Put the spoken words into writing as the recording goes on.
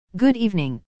Good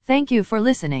evening. Thank you for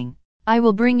listening. I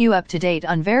will bring you up to date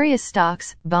on various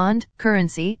stocks, bond,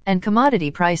 currency, and commodity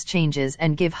price changes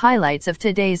and give highlights of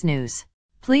today's news.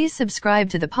 Please subscribe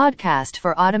to the podcast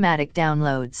for automatic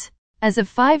downloads. As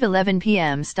of 5:11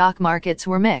 p.m., stock markets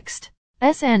were mixed.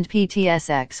 S&P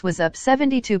TSX was up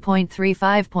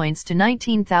 72.35 points to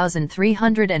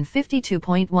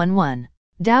 19,352.11.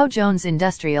 Dow Jones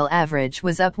Industrial Average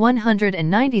was up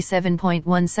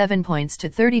 197.17 points to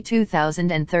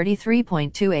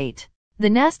 32,033.28. The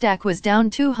Nasdaq was down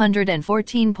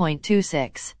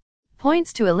 214.26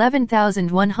 points to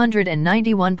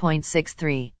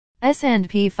 11,191.63.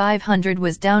 S&P 500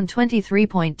 was down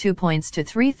 23.2 points to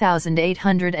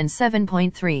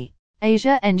 3,807.3.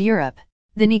 Asia and Europe.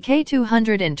 The Nikkei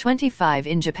 225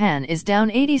 in Japan is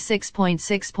down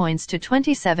 86.6 points to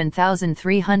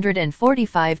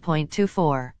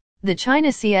 27,345.24. The China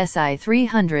CSI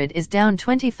 300 is down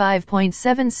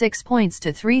 25.76 points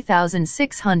to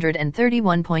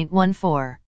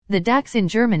 3,631.14. The DAX in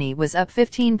Germany was up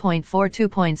 15.42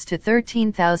 points to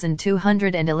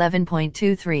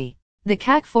 13,211.23. The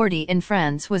CAC 40 in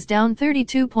France was down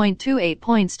 32.28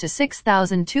 points to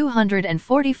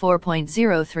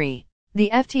 6,244.03. The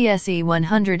FTSE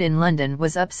 100 in London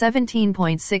was up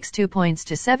 17.62 points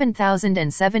to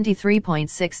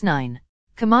 7,073.69.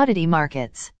 Commodity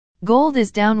markets. Gold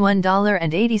is down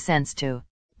 $1.80 to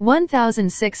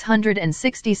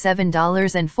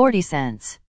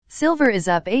 $1,667.40. Silver is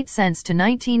up 8 cents to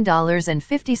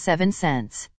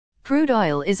 $19.57. Crude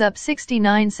oil is up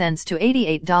 69 cents to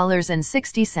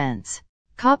 $88.60.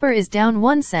 Copper is down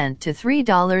 1 cent to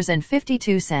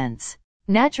 $3.52.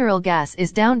 Natural gas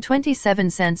is down 27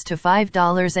 cents to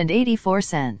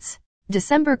 $5.84.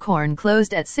 December corn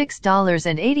closed at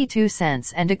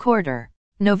 $6.82 and a quarter.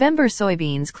 November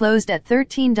soybeans closed at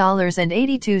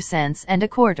 $13.82 and a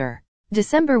quarter.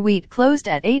 December wheat closed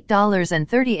at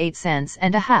 $8.38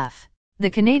 and a half. The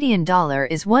Canadian dollar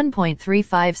is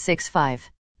 1.3565.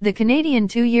 The Canadian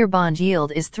 2-year bond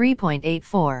yield is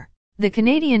 3.84. The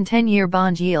Canadian 10-year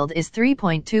bond yield is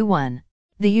 3.21.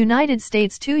 The United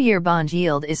States 2-year bond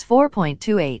yield is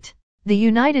 4.28. The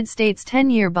United States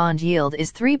 10-year bond yield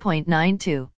is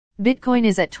 3.92. Bitcoin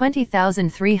is at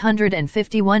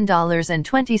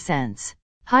 $20,351.20.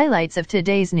 Highlights of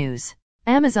today's news.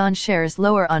 Amazon shares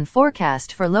lower on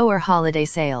forecast for lower holiday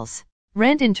sales.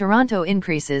 Rent in Toronto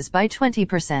increases by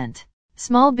 20%.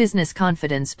 Small business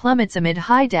confidence plummets amid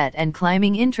high debt and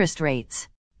climbing interest rates.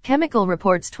 Chemical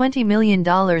reports $20 million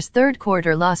third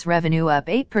quarter loss, revenue up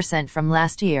 8% from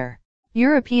last year.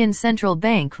 European Central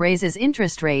Bank raises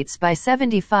interest rates by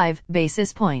 75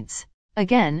 basis points.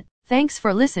 Again, thanks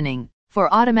for listening.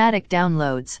 For automatic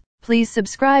downloads, please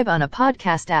subscribe on a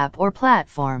podcast app or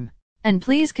platform. And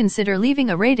please consider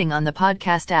leaving a rating on the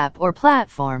podcast app or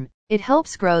platform. It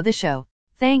helps grow the show.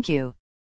 Thank you.